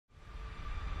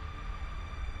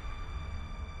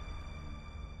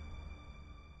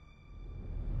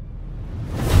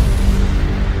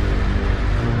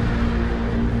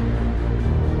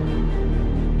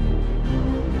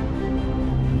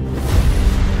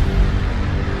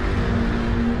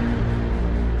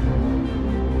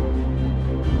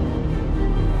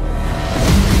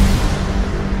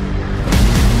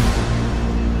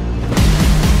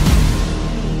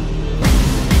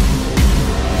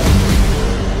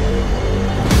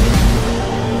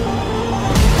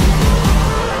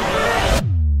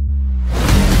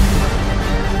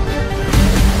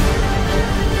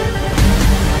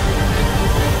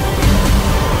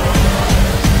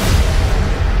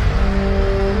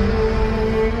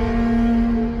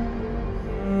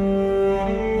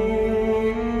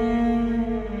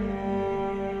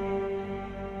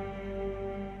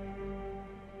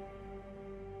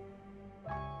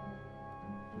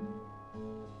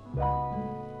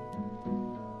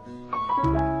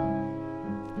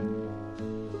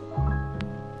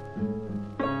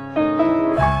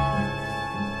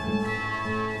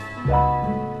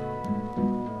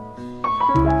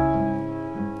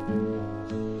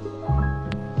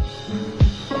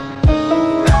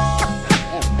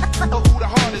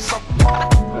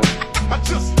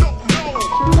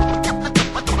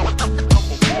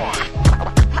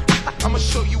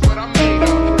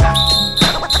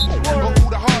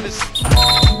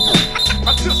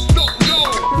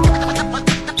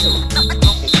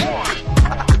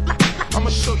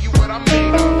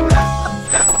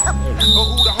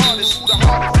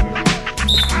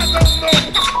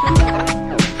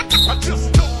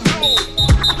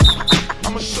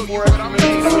4 extra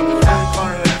minutes with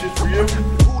Connor, that's just for you.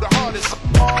 Who the hardest?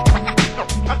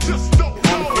 I just don't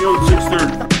know. On the field,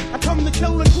 6:30. I come to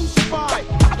kill and crucify.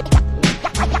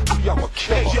 Yo, a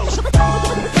king. Yo,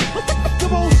 the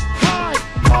most high,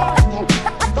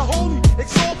 the holy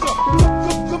exalter,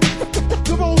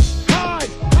 the most high.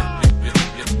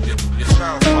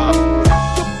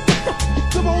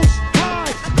 The most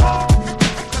high.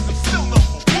 'Cause I'm still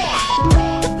number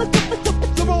 1.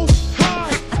 The most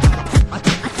high.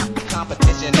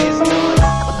 Competition is on.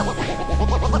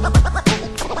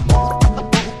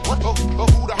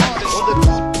 Who the hardest?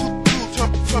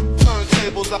 Two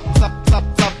turntables up.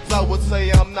 I would say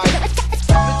I'm nice.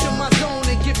 Step into my zone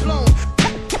and get blown.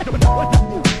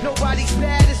 Nobody's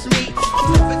bad as me.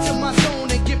 Step into my zone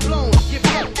and get blown. Get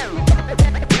blown.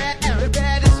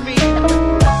 Bad as me.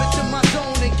 Step into my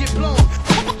zone and get blown.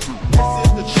 This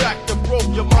is the track that broke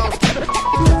your mouth.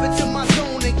 Step into my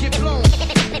zone and get blown.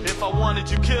 If I wanted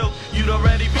you killed, you'd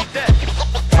already be dead.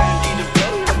 Guaranteed to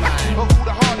blow your mind. But who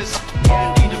the hardest?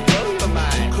 Guaranteed to blow your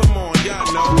mind. Come on, y'all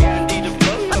know. Guaranteed to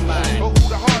blow your mind. But who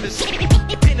the hardest?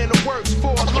 Been in the works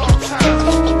for a long time.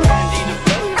 Guaranteed to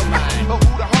blow your mind. But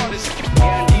who the hardest?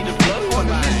 Guaranteed to blow your On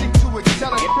the mission mind. to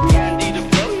excel it. Guaranteed to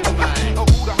blow your mind. But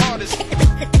who the hardest?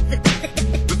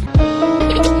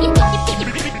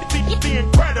 Be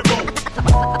incredible.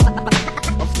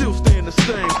 I'm still staying the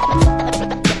same.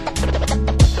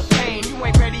 The pain, you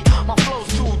ain't ready. My flow's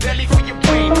too deadly for your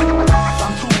brain.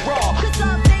 I'm too raw.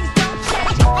 Some things don't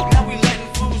change. Now we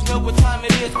letting fools know what time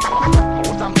it is.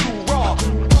 I'm too raw.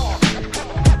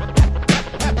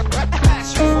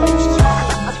 Passion fools.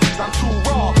 I'm too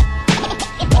raw.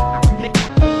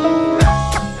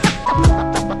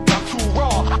 I'm too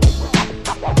raw.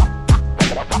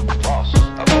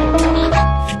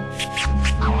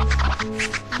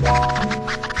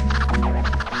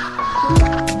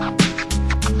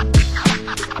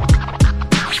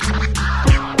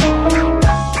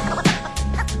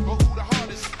 But who the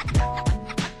hardest?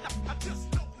 I just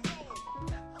don't know.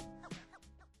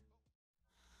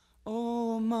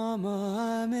 Oh, mama,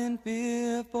 I'm in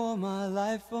fear for my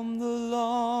life from the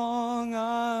long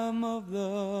arm of the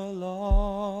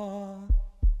law.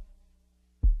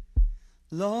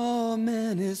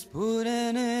 Lawman is putting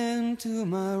an end to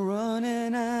my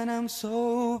running, and I'm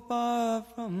so far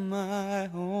from my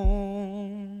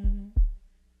home.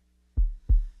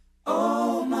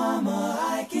 Oh, mama,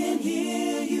 I can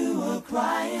hear you a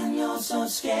crying, you're so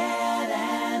scared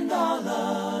and